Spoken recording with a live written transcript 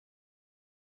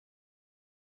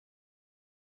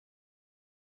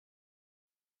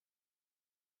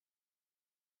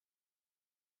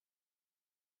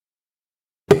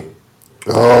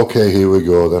Okay, here we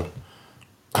go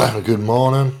then. Good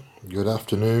morning, good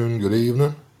afternoon, good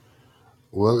evening.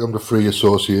 Welcome to Free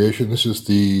Association. This is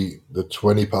the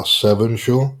 20 past 7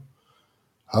 show.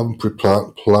 Haven't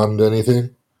planned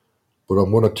anything, but I'm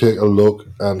going to take a look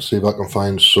and see if I can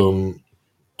find some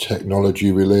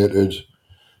technology related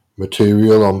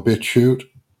material on BitChute.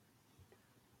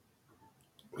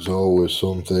 There's always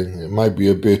something. It might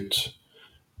be a bit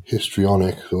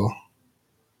histrionic though.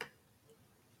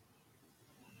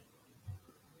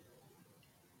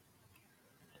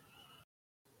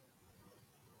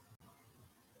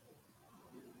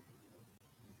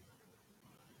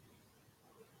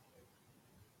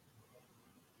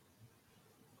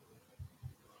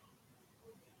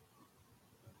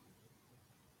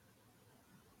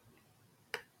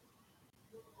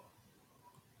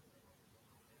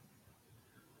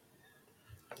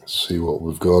 Let's see what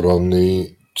we've got on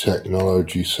the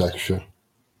technology section.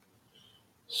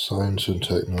 Science and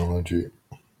technology.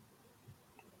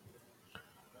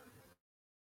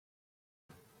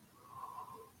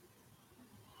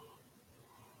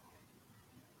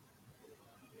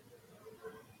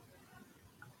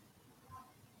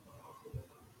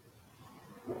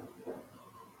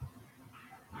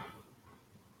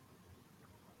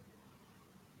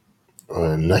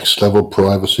 Next level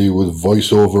privacy with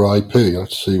voice over IP.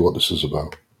 Let's see what this is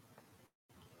about.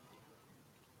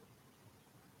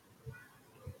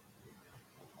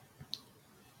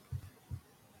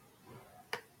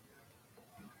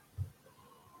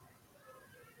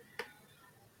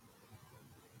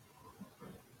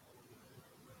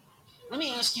 Let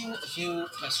me ask you a few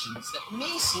questions that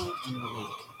may seem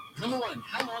unrelated. Number one,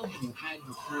 how long have you had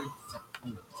your current phone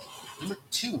number? Number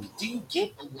two, do you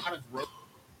get a lot of robo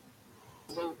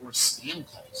or spam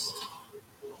calls?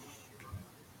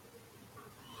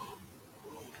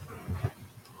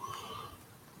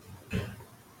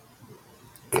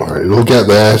 Alright, we'll get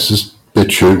there. This is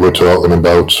BitChute we're talking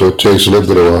about, so it takes a little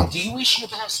bit of a while. Do you wish your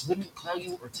boss wouldn't call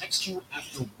you or text you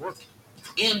after work?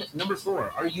 And number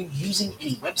four, are you using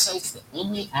any websites that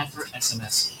only offer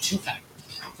SMS two-factor?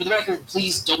 For the record,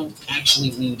 please don't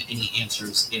actually leave any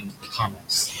answers in the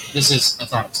comments. This is a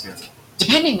thought experiment.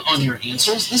 Depending on your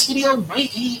answers, this video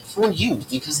might be for you,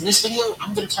 because in this video,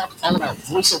 I'm going to talk all about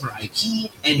voice over IP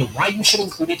and why you should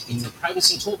include it in your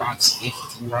privacy toolbox if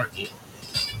you are able.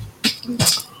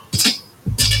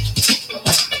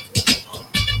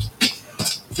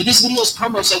 For this video's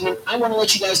promo segment, I want to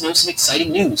let you guys know some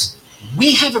exciting news.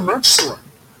 We have a merch store.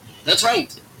 That's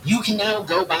right. You can now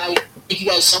go buy. Thank you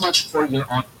guys so much for your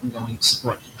ongoing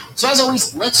support. So as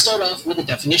always, let's start off with a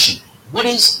definition. What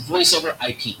is voice over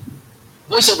IP?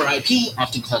 Voice over IP,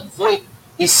 often called VoIP,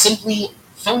 is simply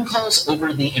phone calls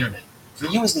over the internet. For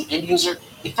you as the end user,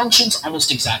 it functions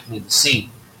almost exactly the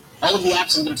same. All of the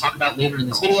apps I'm going to talk about later in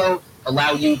this video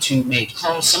allow you to make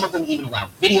calls. Some of them even allow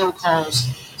video calls.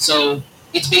 So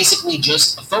it's basically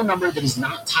just a phone number that is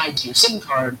not tied to your SIM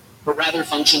card, but rather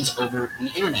functions over the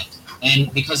internet.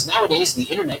 And because nowadays the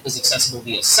internet is accessible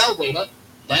via cell data,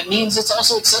 that means it's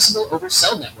also accessible over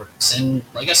cell networks. And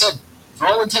like I said, for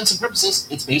all intents and purposes,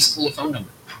 it's basically a phone number.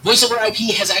 Voice over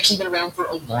IP has actually been around for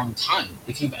a long time.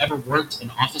 If you've ever worked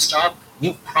an office job,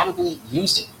 you've probably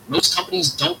used it. Most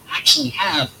companies don't actually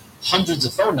have hundreds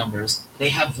of phone numbers. They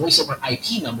have voice over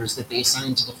IP numbers that they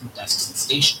assign to different desks and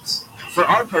stations. For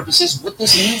our purposes, what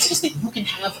this means is that you can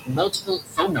have multiple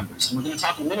phone numbers, and we're going to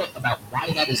talk in a minute about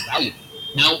why that is valuable.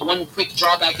 Now, one quick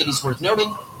drawback that is worth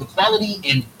noting, the quality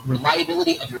and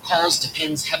reliability of your calls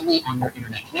depends heavily on your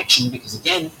internet connection because,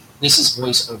 again, this is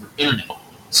voice over internet.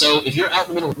 So if you're out in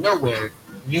the middle of nowhere,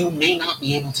 you may not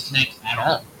be able to connect at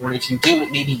all. Or if you do,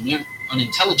 it may be near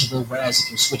unintelligible, whereas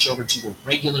if you switch over to a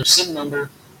regular SIM number,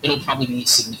 it'll probably be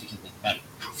significantly better.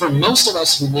 For most of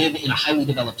us who live in a highly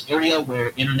developed area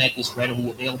where internet is readily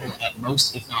available at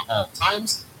most, if not all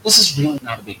times, this is really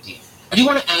not a big deal. I do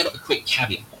want to add a quick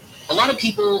caveat. A lot of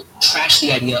people trash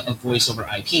the idea of voice over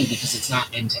IP because it's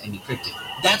not end-to-end encrypted.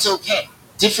 That's okay.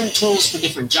 Different tools for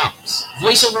different jobs.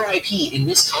 Voice over IP in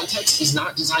this context is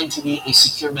not designed to be a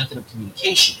secure method of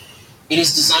communication. It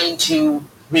is designed to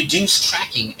reduce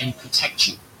tracking and protect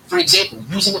you. For example,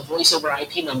 using a voice over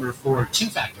IP number for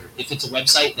two-factor, if it's a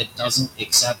website that doesn't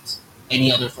accept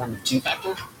any other form of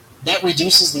two-factor, that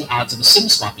reduces the odds of a SIM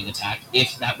swapping attack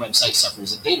if that website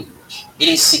suffers a data breach. It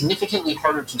is significantly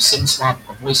harder to SIM swap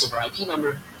a voice over IP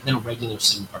number than a regular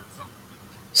SIM card phone.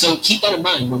 So keep that in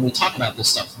mind when we talk about this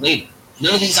stuff later.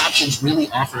 None of these options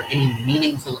really offer any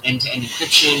meaningful end-to-end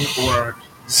encryption or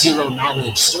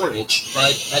zero-knowledge storage,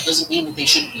 but that doesn't mean that they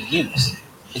shouldn't be used.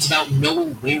 It's about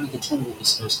knowing where the tool is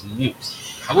supposed to be used.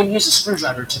 I wouldn't use a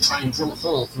screwdriver to try and drill a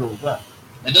hole through a wall.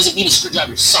 That doesn't mean a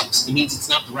screwdriver sucks. It means it's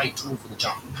not the right tool for the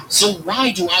job. So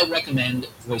why do I recommend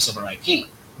voice over IP?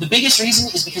 The biggest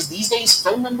reason is because these days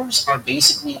phone numbers are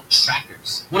basically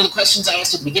trackers. One of the questions I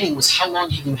asked at the beginning was, how long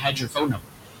have you had your phone number?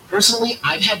 Personally,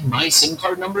 I've had my SIM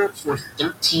card number for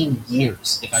 13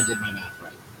 years, if I did my math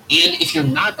right. And if you're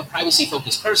not a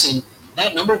privacy-focused person,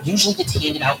 that number usually gets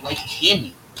handed out like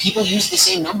candy. People use the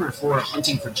same number for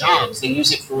hunting for jobs. They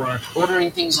use it for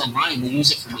ordering things online. They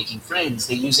use it for making friends.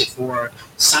 They use it for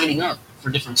signing up for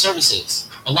different services.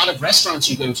 A lot of restaurants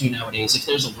you go to nowadays, if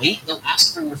there's a wait, they'll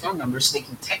ask for your phone number so they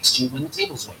can text you when the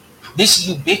table's waiting. This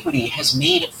ubiquity has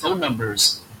made phone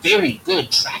numbers very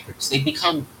good trackers. They've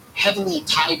become heavily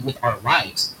tied with our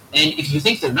lives. And if you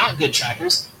think they're not good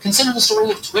trackers, consider the story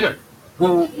of Twitter,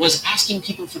 who was asking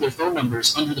people for their phone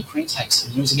numbers under the pretext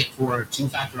of using it for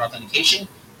two-factor authentication,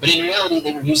 but in reality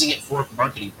they were using it for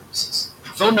marketing purposes.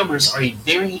 Phone numbers are a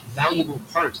very valuable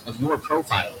part of your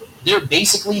profile. They're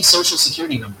basically social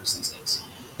security numbers these days.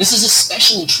 This is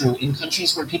especially true in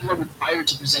countries where people are required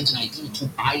to present an ID to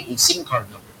buy a SIM card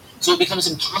number. So it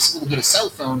becomes impossible to get a cell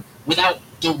phone without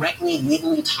directly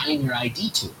legally tying your ID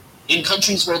to it. In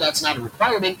countries where that's not a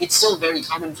requirement, it's still very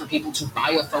common for people to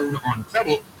buy a phone on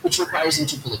credit, which requires them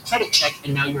to pull a credit check,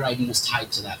 and now your ID is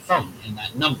tied to that phone and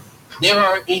that number. There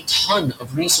are a ton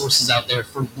of resources out there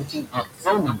for looking up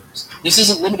phone numbers. This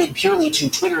isn't limited purely to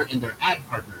Twitter and their ad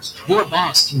partners. Your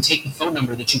boss can take the phone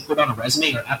number that you put on a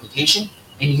resume or application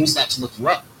and use that to look you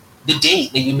up. The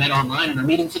date that you met online and are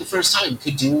meeting for the first time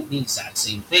could do the exact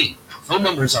same thing. Phone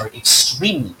numbers are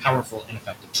extremely powerful and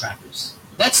effective trackers.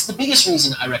 That's the biggest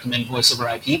reason I recommend voice over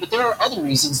IP, but there are other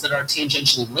reasons that are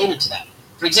tangentially related to that.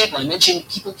 For example, I mentioned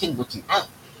people can look you up.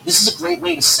 This is a great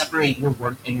way to separate your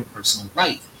work and your personal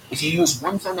life. If you use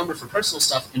one phone number for personal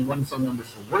stuff and one phone number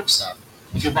for work stuff,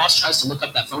 if your boss tries to look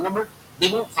up that phone number,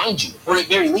 they won't find you. Or at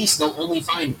very least, they'll only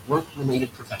find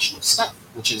work-related professional stuff,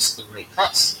 which is a great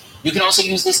plus. You can also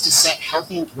use this to set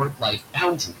healthy work-life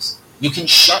boundaries. You can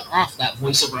shut off that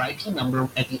voice over IP number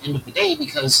at the end of the day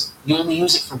because you only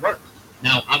use it for work.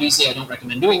 Now, obviously, I don't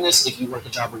recommend doing this if you work a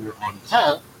job where you're on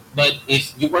call, but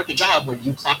if you work a job where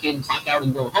you clock in, clock out,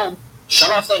 and go home,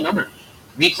 shut off that number.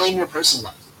 Reclaim your personal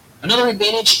life. Another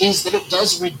advantage is that it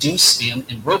does reduce spam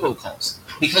and robocalls.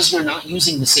 Because you're not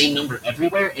using the same number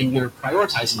everywhere and you're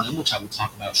prioritizing them, which I will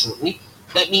talk about shortly,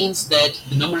 that means that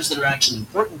the numbers that are actually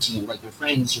important to you, like your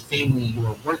friends, your family,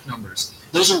 your work numbers,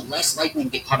 those are less likely to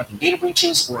get caught up in data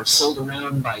breaches or sold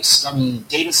around by scummy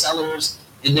data sellers,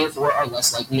 and therefore are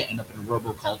less likely to end up in a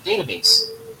robocall database.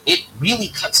 It really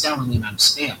cuts down on the amount of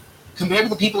spam. Compared to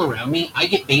the people around me, I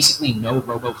get basically no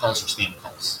robocalls or spam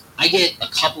calls. I get a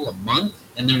couple a month,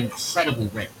 and they're incredibly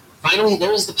rare. Finally,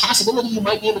 there is the possibility you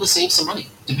might be able to save some money.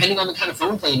 Depending on the kind of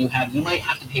phone plan you have, you might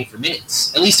have to pay for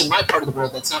minutes. At least in my part of the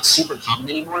world, that's not super common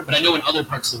anymore, but I know in other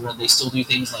parts of the world, they still do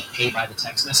things like pay by the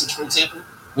text message, for example,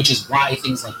 which is why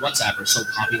things like WhatsApp are so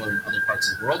popular in other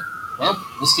parts of the world. Well,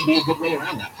 this could be a good way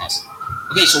around that possibly.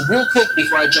 Okay, so real quick,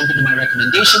 before I jump into my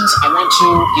recommendations, I want to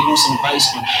give you some advice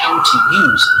on how to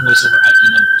use voice over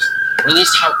IP numbers, or at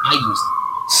least how I use them.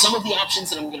 Some of the options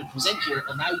that I'm going to present here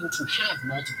allow you to have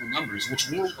multiple numbers, which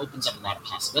really opens up a lot of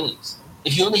possibilities.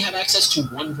 If you only have access to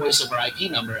one voice over IP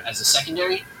number as a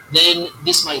secondary, then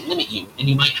this might limit you, and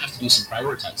you might have to do some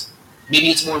prioritizing. Maybe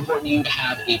it's more important to you to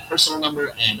have a personal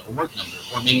number and a work number,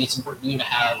 or maybe it's important to you to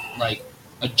have, like,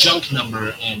 a junk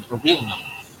number and a real number.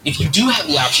 If you do have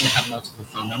the option to have multiple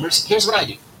phone numbers, here's what I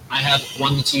do. I have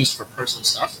one that's used for personal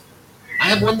stuff. I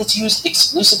have one that's used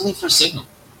exclusively for Signal.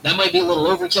 That might be a little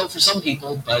overkill for some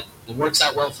people, but it works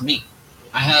out well for me.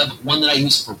 I have one that I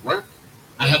use for work.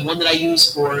 I have one that I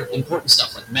use for important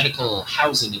stuff like medical,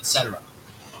 housing, etc.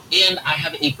 And I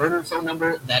have a burner phone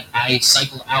number that I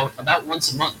cycle out about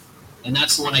once a month. And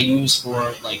that's the one I use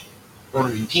for, like,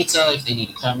 ordering pizza if they need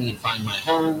to call me and find my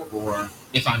home, or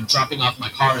if I'm dropping off my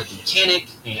car at the mechanic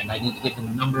and I need to give them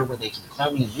a number where they can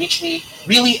call me and reach me.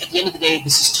 Really, at the end of the day,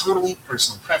 this is totally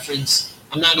personal preference.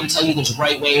 I'm not going to tell you there's a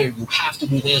right way or you have to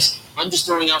do this. I'm just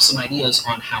throwing out some ideas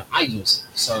on how I use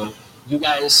it. So you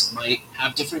guys might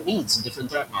have different needs and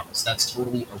different threat models. That's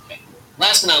totally okay.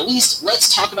 Last but not least,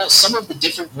 let's talk about some of the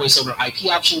different voice over IP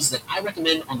options that I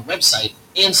recommend on the website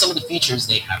and some of the features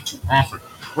they have to offer.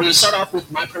 We're going to start off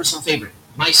with my personal favorite,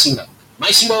 MySudo.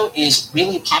 MySudo is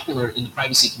really popular in the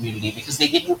privacy community because they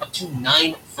give you up to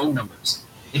 9 phone numbers.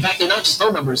 In fact, they're not just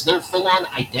phone numbers, they're full-on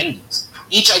identities.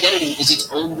 Each identity is its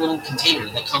own little container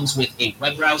that comes with a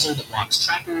web browser that blocks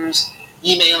trackers,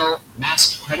 email,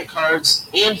 masked credit cards,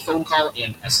 and phone call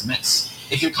and SMS.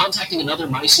 If you're contacting another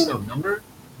MySudo number,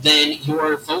 then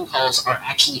your phone calls are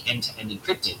actually end-to-end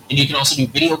encrypted, and you can also do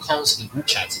video calls and group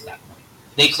chats at that point.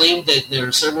 They claim that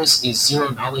their service is zero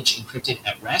knowledge encrypted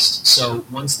at rest. So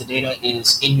once the data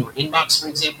is in your inbox, for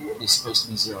example, it is supposed to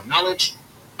be zero knowledge.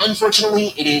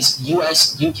 Unfortunately, it is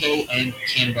US, UK, and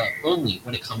Canada only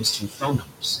when it comes to phone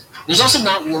numbers. There's also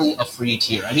not really a free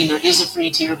tier. I mean, there is a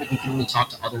free tier, but you can only talk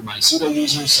to other MySudo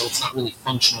users, so it's not really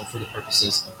functional for the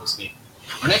purposes of this game.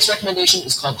 Our next recommendation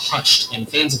is called Hushed, and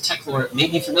fans of TechLore may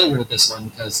be familiar with this one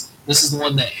because this is the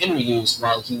one that Henry used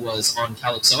while he was on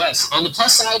Calyx OS. On the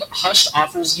plus side, Hushed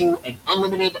offers you an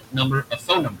unlimited number of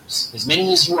phone numbers, as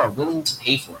many as you are willing to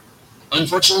pay for.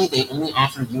 Unfortunately, they only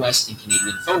offer US and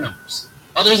Canadian phone numbers.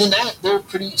 Other than that, they're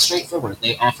pretty straightforward.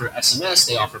 They offer SMS,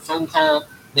 they offer phone call,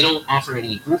 they don't offer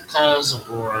any group calls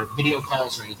or video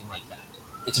calls or anything like that.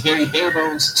 It's a very bare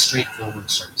bones, straightforward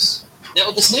service. Now,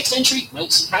 this next entry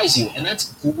might surprise you, and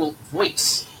that's Google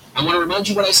Voice. I want to remind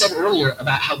you what I said earlier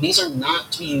about how these are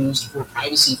not to be used for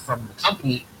privacy from the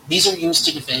company. These are used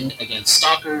to defend against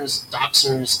stalkers,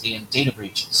 doxers, and data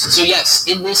breaches. So yes,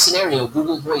 in this scenario,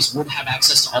 Google Voice would have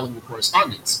access to all of your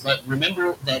correspondence. But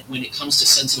remember that when it comes to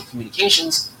sensitive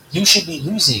communications, you should be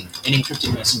using an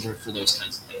encrypted messenger for those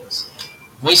kinds of things.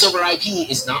 Voice over IP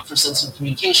is not for sensitive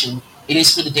communication. It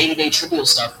is for the day-to-day trivial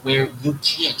stuff where you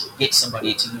can't get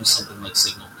somebody to use something like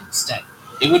Signal instead.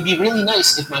 It would be really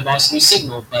nice if my boss used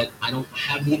Signal, but I don't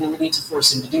have the ability to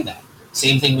force him to do that.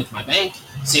 Same thing with my bank,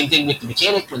 same thing with the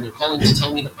mechanic when they're calling to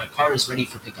tell me that my car is ready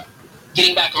for pickup.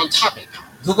 Getting back on topic,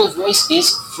 Google Voice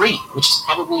is free, which is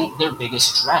probably their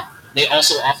biggest draw. They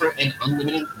also offer an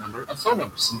unlimited number of phone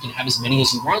numbers. You can have as many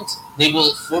as you want. They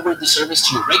will forward the service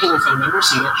to your regular phone number,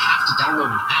 so you don't have to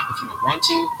download an app if you don't want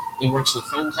to. It works with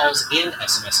phone calls and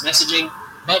SMS messaging,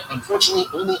 but unfortunately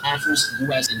only offers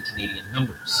US and Canadian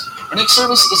numbers. Our next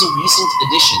service is a recent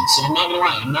addition, so I'm not going to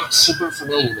lie, I'm not super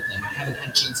familiar with them. I haven't had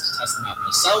a chance to test them out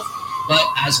myself, but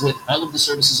as with all of the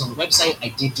services on the website, I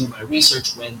did do my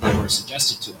research when they were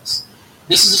suggested to us.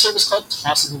 This is a service called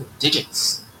Tossable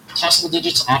Digits. Tossable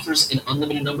Digits offers an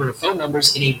unlimited number of phone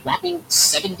numbers in a whopping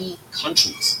 70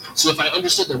 countries. So if I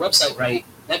understood their website right,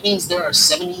 that means there are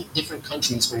 70 different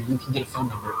countries where you can get a phone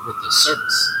number with this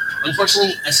service.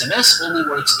 Unfortunately, SMS only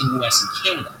works in US and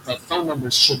Canada, but phone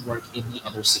numbers should work in the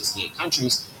other 68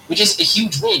 countries, which is a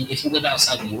huge win if you live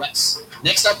outside the US.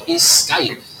 Next up is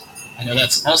Skype. I know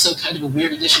that's also kind of a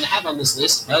weird addition to have on this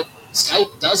list, but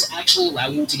Skype does actually allow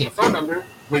you to get a phone number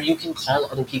where you can call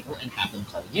other people and have them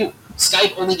call you.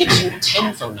 Skype only gives you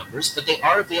 10 phone numbers, but they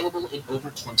are available in over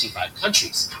 25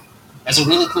 countries. As a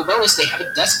really cool bonus, they have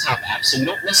a desktop app, so you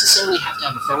don't necessarily have to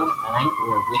have a phone on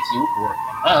or with you or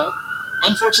at all.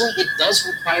 Unfortunately, it does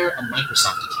require a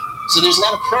Microsoft account. So there's a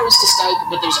lot of pros to Skype,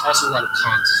 but there's also a lot of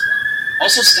cons as well.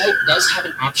 Also, Skype does have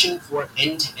an option for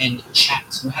end-to-end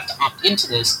chat. You have to opt into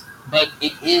this, but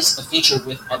it is a feature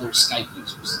with other Skype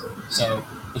users. So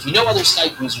if you know other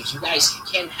Skype users, you guys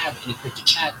can have an encrypted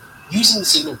chat using the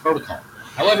Signal protocol.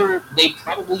 However, they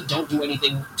probably don't do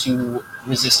anything to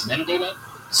resist metadata,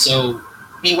 so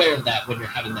beware of that when you're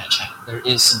having that chat. There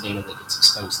is some data that gets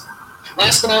exposed there.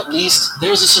 Last but not least,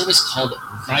 there's a service called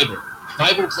Viber.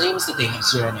 Viber claims that they have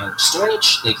zero-knowledge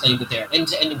storage, they claim that they are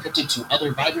end-to-end encrypted to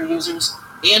other Viber users,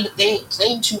 and they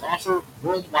claim to offer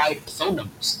worldwide phone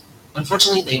numbers.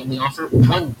 Unfortunately, they only offer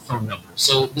one phone number.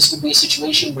 So this would be a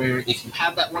situation where if you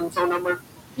have that one phone number,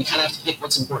 you kind of have to pick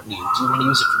what's important to you. Do you want to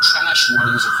use it for trash? Do you want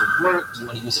to use it for work? Do you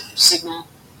want to use it for Signal?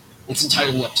 It's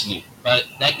entirely up to you. But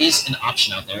that is an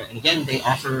option out there. And again, they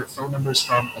offer phone numbers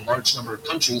from a large number of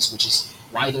countries, which is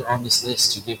why they're on this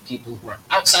list, to give people who are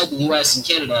outside the US and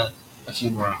Canada a few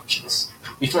more options.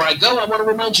 Before I go, I want to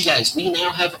remind you guys, we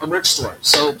now have a merch store.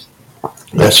 So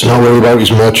let's not worry about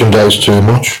his merchandise too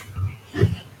much.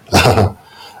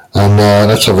 And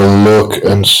let's have a look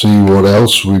and see what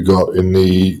else we got in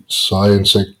the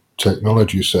science and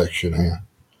technology section here.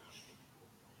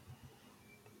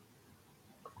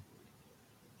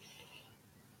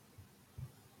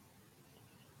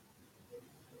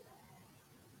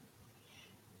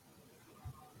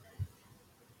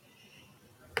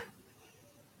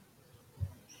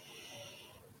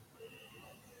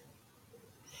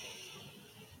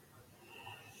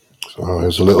 So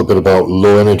there's a little bit about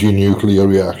low energy nuclear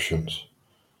reactions.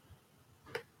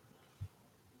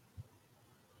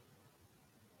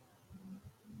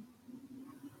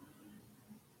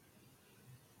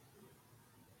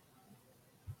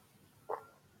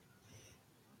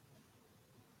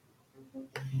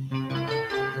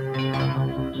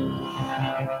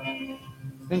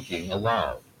 Thinking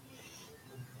Aloud.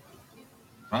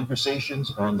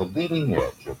 Conversations on the leading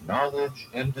edge of knowledge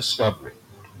and discovery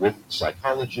with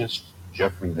psychologist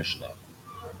Jeffrey Michelin.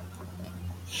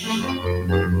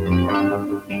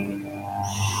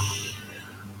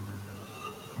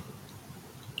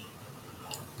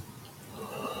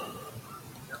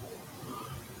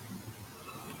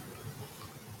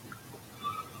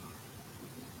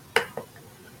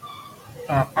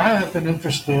 I have been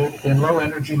interested in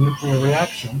low-energy nuclear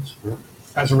reactions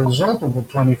as a result of the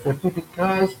 2050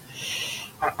 because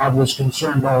I was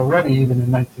concerned already, even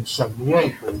in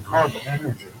 1978, with carbon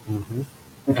energy. Mm-hmm.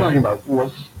 We're talking about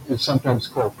what is sometimes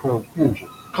called cold fusion.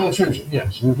 Cold fusion,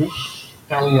 yes. Mm-hmm.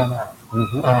 LENR.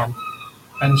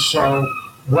 Mm-hmm. And so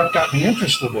what got me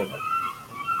interested in it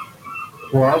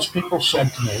was people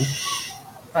said to me,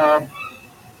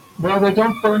 well, they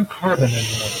don't burn carbon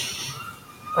anymore,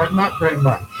 or not very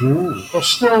much. There's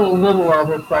still a little of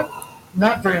it, but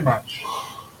not very much.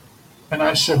 And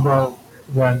I said, well,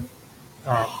 then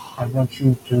I want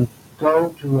you to go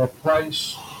to a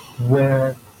place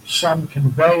where some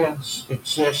conveyance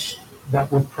exists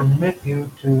that would permit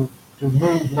you to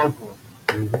move locally.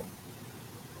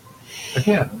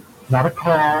 Again, not a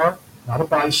car, not a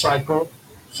bicycle,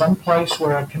 some place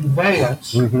where a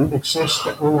conveyance exists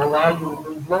that will allow you to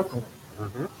move locally.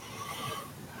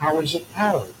 How is it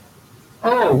powered?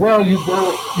 Oh, well, you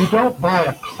don't buy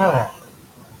a car.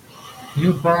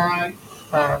 You buy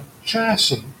a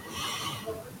chassis,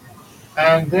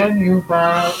 and then you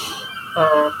buy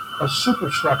a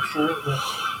superstructure that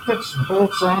fits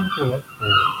bolts onto it,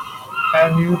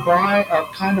 and you buy a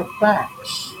kind of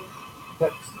box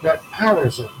that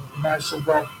powers it. And I said,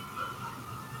 well,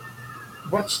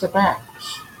 what's the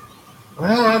box?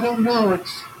 Well, I don't know. It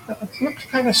looks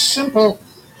kind of simple.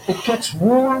 It gets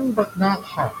warm but not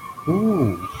hot.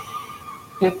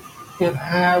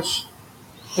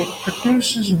 It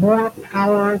produces more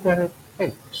power than it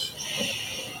takes.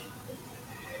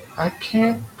 I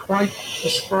can't quite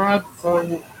describe for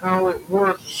you how it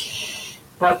works,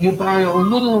 but you buy a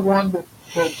little one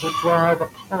to drive a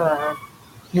car,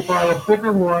 you buy a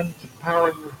bigger one to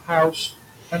power your house,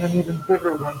 and an even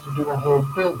bigger one to do a whole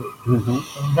building.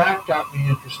 And that got me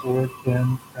interested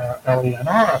in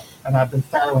LENR, and I've been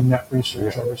following that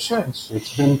research ever since.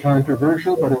 It's been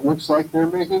controversial, but it looks like they're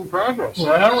making progress.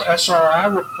 Well, SRI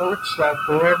reports that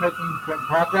they're making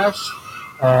progress.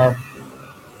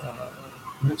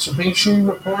 Mitsubishi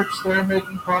reports they're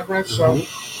making progress, so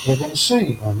we're going to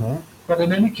see. But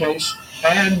in any case,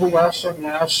 and we also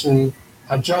now see,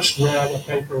 I just read a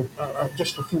paper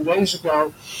just a few days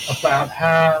ago about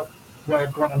how they're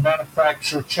going to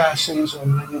manufacture chassis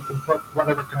and then you can put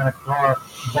whatever kind of car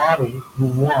body you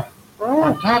want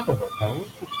on top of it.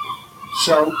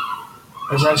 So,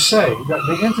 as I say,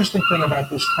 the interesting thing about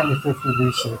this 2050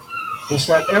 research is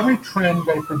that every trend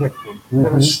they predicted,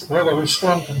 where there was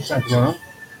strong consensus,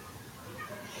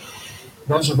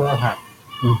 those have all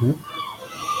happened.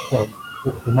 So,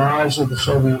 the demise of the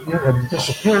Soviet Union, the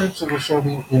disappearance of the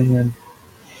Soviet Union,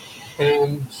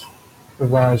 AIDS, the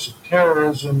rise of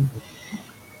terrorism.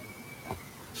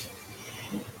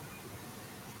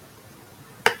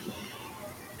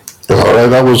 All right,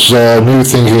 that was New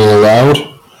Thinking Aloud.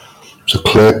 It's a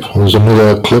clip. There's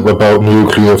another clip about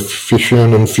nuclear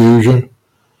fission and fusion.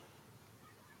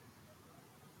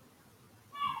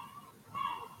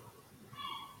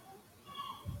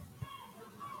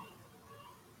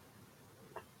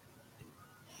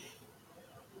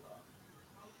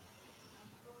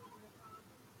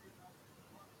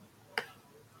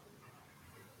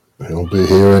 It'll be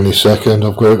here any second.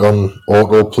 I've got it on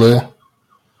autoplay.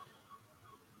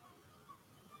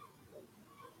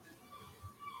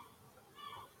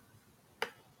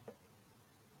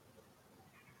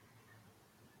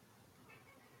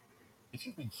 If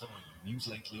you've been following the news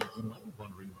lately, you might be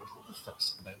wondering what all the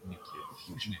fuss about nuclear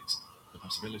fusion is. The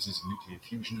possibilities of nuclear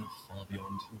fusion are far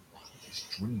beyond your wildest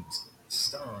dreams.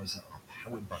 Stars are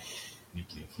powered by it.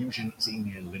 Nuclear fusion is a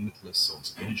near limitless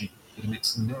source of energy that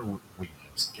emits no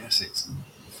greenhouse gases.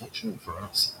 Fortunately for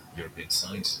us, European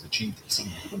scientists have achieved a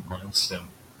significant milestone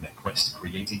in their quest to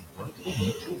create a workable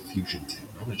nuclear fusion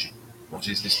technology. What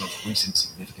is this most recent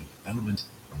significant development,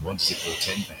 and what does it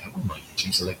portend for how we might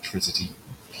produce electricity in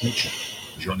the future?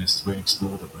 Join us as we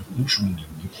explore the revolutionary new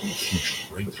nuclear fusion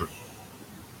breakthrough.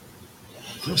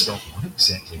 First off, what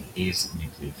exactly is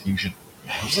nuclear fusion?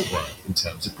 How does it work in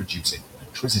terms of producing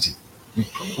electricity?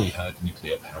 You've probably heard of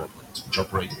nuclear power plants, which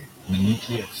operate on the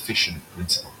nuclear fission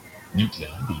principle. Nuclei,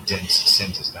 the dense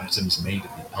centers of atoms made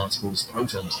of the particles,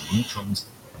 protons, and neutrons,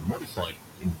 are modified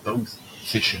in both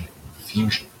fission and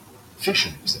fusion.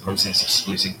 Fission is the process of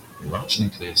splitting a large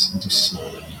nucleus into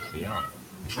smaller nuclei,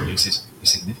 which releases a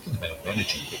significant amount of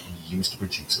energy that can be used to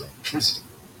produce electricity.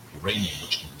 Uranium,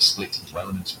 which can be split into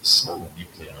elements with smaller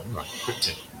nuclei like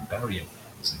krypton and barium,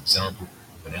 is an example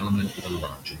of an element with a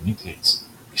larger nucleus.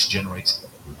 This generates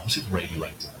a lot of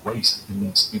radioactive waste that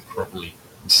needs to be properly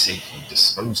and safely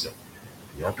disposed of.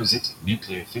 The opposite of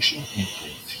nuclear fission,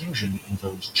 nuclear fusion,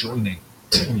 involves joining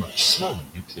two much smaller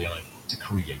nuclei to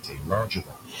create a larger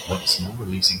one, once more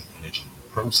releasing energy in the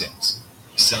process.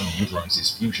 The sun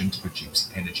utilizes fusion to produce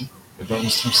energy that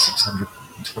burns through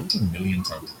 620 million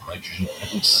tons of hydrogen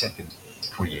every second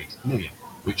to create helium,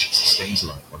 which sustains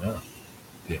life on Earth.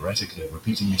 Theoretically,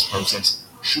 repeating this process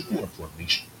should be able to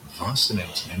unleash vast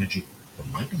amounts of energy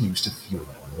that might be used to fuel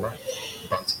our life,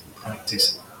 but in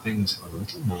practice, things are a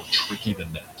little more tricky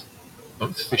than that.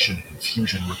 Both fission and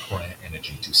fusion require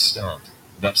energy to start.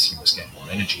 Thus, you must get more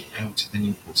energy out than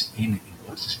you put in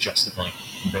order to justify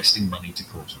investing money to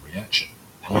cause a reaction.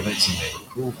 However, as you may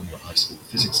recall from your high school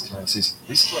physics classes,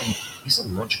 this claim is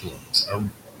illogical on its own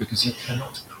because you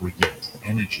cannot create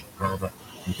energy. Rather,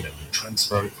 you can only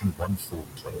transfer it from one form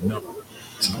to another.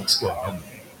 So let's go on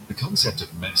there. The concept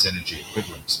of mass-energy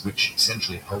equivalence, which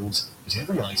essentially holds that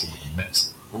every item with a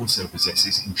mass also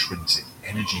possesses intrinsic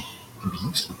energy, can be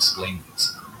used to explain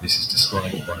this. This is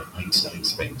described by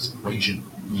Einstein's famous equation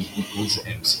E equals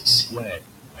mc squared,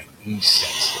 where E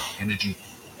stands for energy,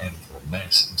 m for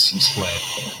mass, and c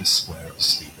squared the square of the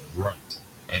speed of light.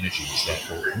 Energy is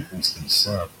therefore always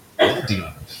conserved while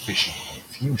dealing with fission and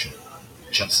fusion.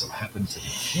 It just so happens that in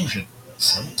fusion,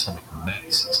 some atomic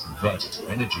mass is converted to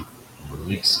energy and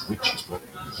released, which is what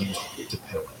can be used to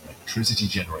power electricity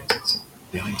generators.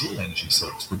 The ideal energy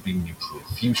source would be nuclear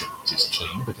fusion. It is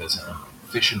clean because, unlike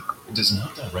fission, it does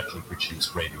not directly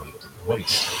produce radioactive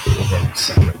waste, although it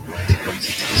separates radioactive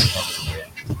waste comes from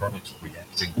reaction products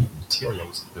reacting with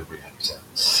materials of the reactor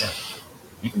itself.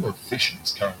 Even though fission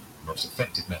is currently the most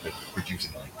effective method of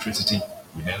producing electricity,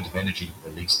 the amount of energy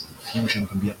released in fusion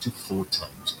can be up to 4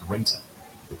 times greater.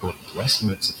 According to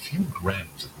estimates, a few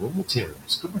grams of raw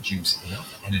materials could produce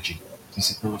enough energy to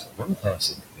support one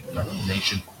person in a developed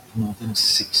nation for more than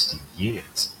 60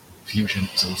 years. Fusion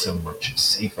is also much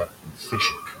safer than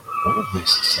fission. All of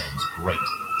this sounds great,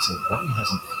 so why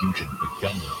hasn't fusion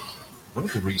begun yet? One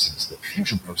of the reasons that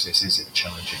fusion processes are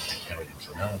challenging to carry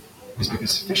into an Earth is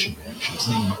because fission reactions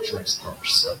need much less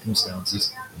harsh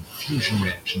circumstances than fusion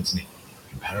reactions need.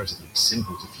 Comparatively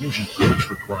simple to fusion, which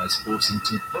requires forcing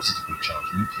 2 positively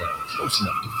charged nuclei close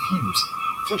enough to fuse,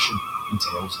 fission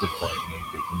entails dividing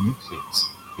a big nucleus.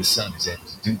 The Sun is able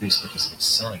to do this because of its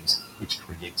size, which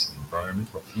creates an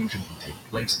environment where fusion can take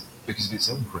place because of its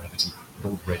own gravity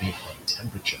and already high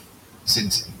temperature.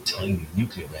 Since a tiny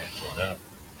nuclear reactor on Earth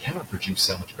cannot produce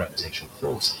so much gravitational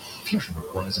force, fusion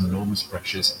requires enormous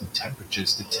pressures and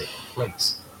temperatures to take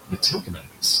place. The tokamak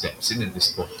steps in at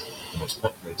this point. The most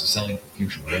popular design for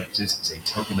fusion reactors is a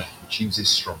tokamak which uses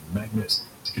strong magnets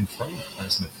to confine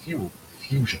plasma fuel for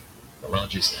fusion. The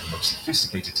largest and most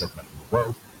sophisticated tokamak in the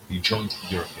world, the joint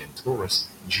European torus,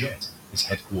 JET, is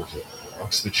headquartered in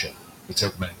Oxfordshire. The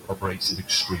tokamak operates at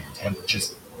extreme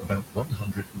temperatures of about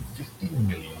 150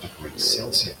 million degrees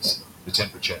Celsius. The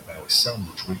temperature of our Sun,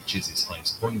 which reaches its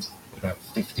highest point at about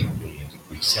 15 million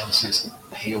degrees Celsius,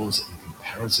 pales in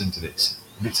comparison to this,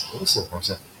 and it's also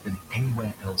hotter than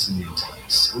anywhere else in the entire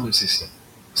solar system.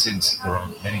 Since there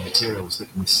aren't many materials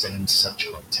that can withstand such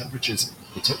high temperatures,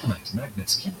 the tokamak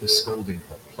magnets keep the scalding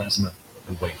hot plasma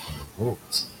away from the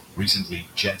walls. Recently,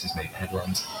 JET has made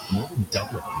headlines for more than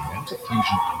doubling the amount of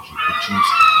fusion energy produced in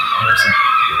comparison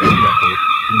to the record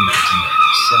in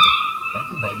 1997. By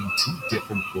combining 2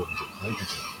 different forms of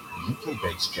hydrogen, the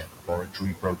UK-based JET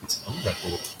laboratory broke its own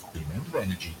record for the amount of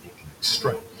energy it can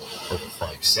extract. Over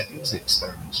 5 seconds, the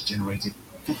experiments generated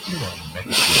 59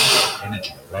 megajoules of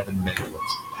energy, 11 megawatts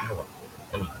of power.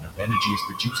 Only enough energy is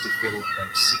produced to fill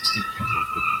about 60 kettles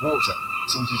with water,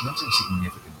 so it is not a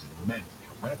significant amount.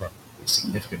 However, its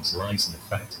significance lies in the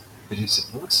fact that it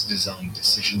supports design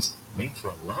decisions made for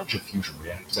a larger fusion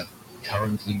reactor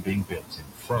currently being built in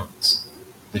France.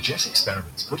 The JET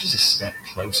experiments put us a step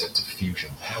closer to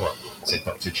fusion power, said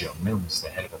Dr. Joe Mills, the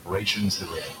head of operations at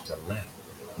the reactor lab.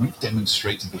 We've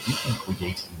demonstrated that we can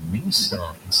create a mini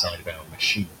star inside of our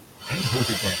machine and hold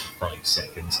it there for 5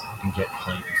 seconds and get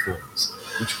high performance,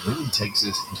 which really takes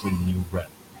us into a new realm.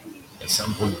 At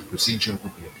some point, the procedure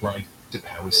would be applied to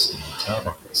power steam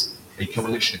turbines. A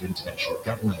coalition of international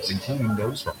governments, including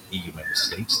those from EU member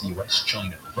states, the US,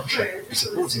 China, and Russia, is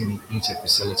supporting the ITER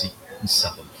facility in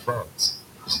southern France.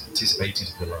 It is anticipated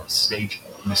at the last stage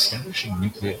in establishing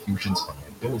nuclear fusion's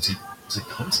viability as a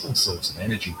constant source of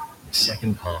energy in the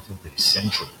second half of this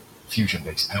century.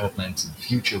 Fusion-based power plants in the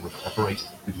future will operate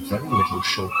with very little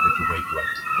short-lived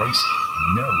radioactive waste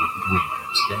and no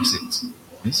greenhouse gases.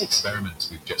 These experiments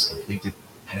we've just completed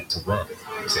had to work,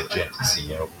 said JET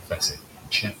CEO Professor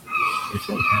Chen. If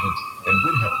they hadn't, then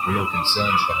we'd have real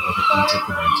concerns about other ITER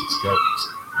community's goals.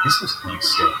 This was high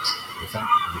stakes. The fact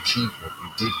that we achieved what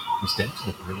we did was down to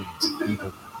the brilliance of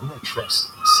people and their trust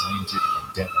in scientific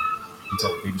endeavor, he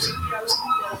told BBC News.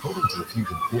 According to the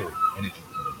fusion theory, energy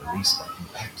can be released by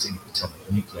compacting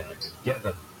atomic nuclei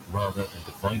together rather than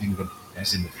dividing them,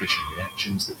 as in the fission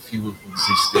reactions that fuel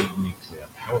existing nuclear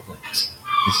power plants.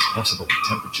 This is possible at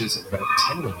temperatures of about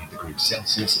 10 million degrees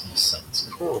Celsius in the sun's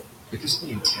core. Because of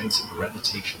the intense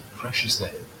gravitational pressures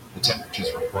there, the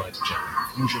temperatures required to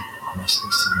generate fusion must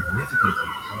be significantly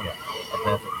higher,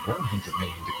 above 100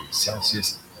 million degrees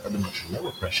Celsius, at the much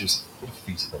lower pressures that are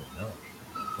feasible enough.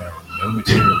 There are no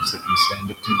materials that can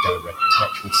stand up to direct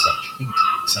touch with such heat.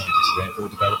 Scientists therefore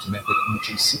developed a method in which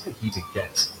a superheated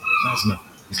gas, plasma,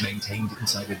 is maintained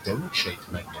inside a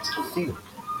donut-shaped magnetic field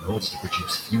in order to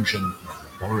produce fusion in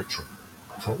a laboratory.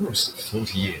 For almost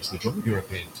 40 years, the drum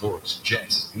European Torus jet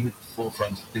has been at the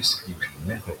forefront of this fusion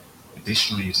method.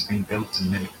 Additionally, it has been built to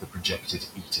mimic the projected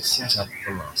ITER setup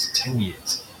for the last 10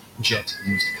 years. JET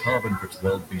used carbon for its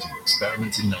world-beating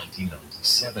experiments in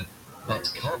 1997,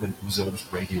 but carbon absorbs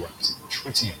radioactive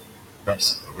tritium.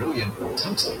 Thus, beryllium and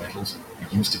tungsten metals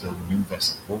were used to build new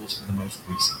vessel walls for the most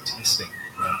recent testing,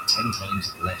 now 10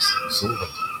 times less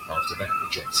absorbent. After that, the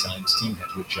JET science team had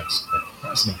to adjust their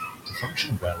plasma to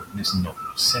function well in this novel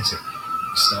setting.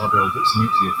 The star builders'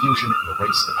 nuclear fusion in a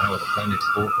race to power the planet,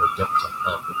 or Dr.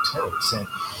 Arthur Torrell said,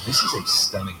 this is a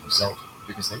stunning result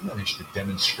because they managed to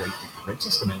demonstrate the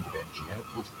greatest amount of energy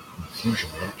output in the fusion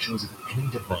reactions of any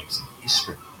device in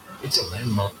history. It's a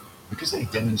landmark because they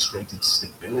demonstrated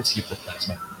stability of the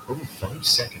plasma over 5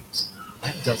 seconds.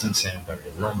 That doesn't sound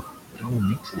very long, but on a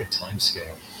nuclear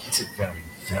timescale, it's a very,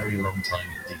 very long time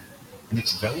indeed. And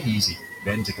it's very easy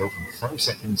then to go from 5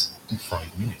 seconds to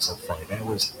 5 minutes or 5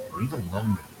 hours or even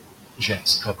longer.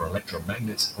 Jets copper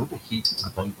electromagnets overheat to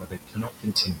the point where they cannot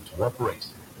continue to operate,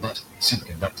 but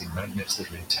superconducting magnets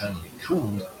that are internally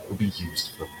cooled will be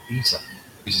used for ITER.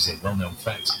 It is a well-known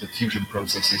fact that fusion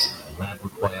processes in the lab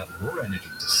require more energy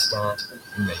to start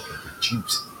than they can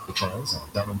produce. The trials are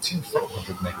done on 2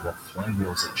 400 megawatt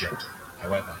flywheels at JET.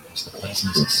 However, as the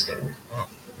plasmas are scaled up,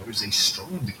 there is a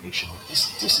strong indication that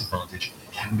this disadvantage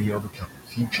can be overcome in the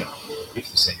future.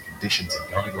 If the same conditions and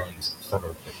guidelines are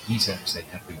followed for ITER as they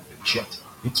have been for JET,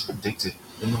 it's predicted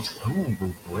that not only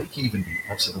will break-even be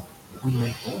possible, but we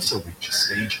may also reach a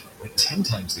stage where 10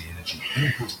 times the energy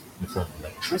input in the form of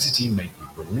electricity may be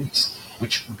released,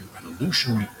 which would be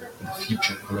revolutionary for the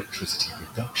future of electricity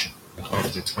production.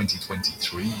 After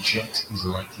 2023, JET is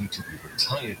likely to be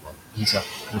retired, while ITER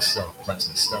will start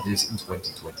plasma studies in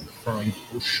 2025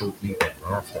 or shortly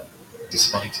thereafter.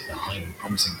 Despite the highly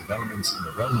promising developments in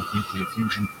the realm of nuclear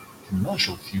fusion,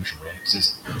 commercial fusion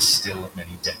reactors are still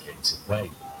many decades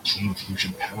away. Clean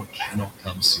fusion power cannot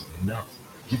come soon enough,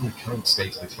 given the current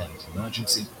state of the climate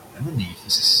emergency and the need for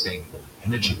sustainable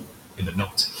energy. In the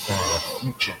not far off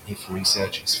future, if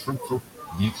research is fruitful,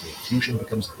 nuclear fusion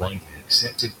becomes widely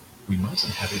accepted, we might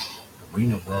inhabit a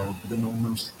greener world with an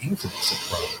almost infinite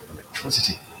supply of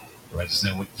electricity. Let us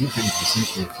know what you think of this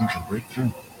nuclear fusion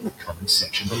breakthrough in the comment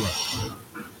section below.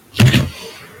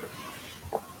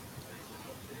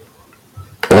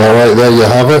 Alright, there you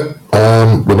have it.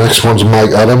 The next one's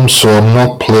Mike Adams, so I'm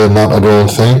not playing that, I don't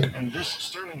think. And this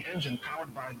Stirling engine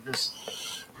powered by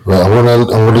this. Right, I'm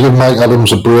gonna give Mike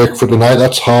Adams a break for tonight.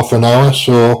 That's half an hour,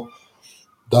 so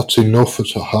that's enough.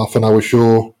 It's a half an hour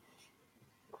show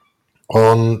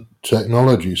on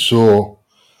technology. So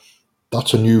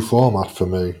that's a new format for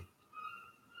me,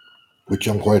 which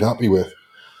I'm quite happy with.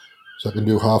 So I can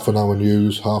do half an hour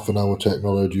news, half an hour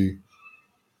technology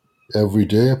every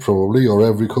day probably, or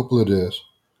every couple of days.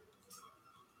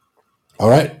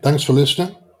 Alright, thanks for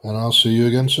listening, and I'll see you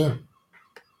again soon.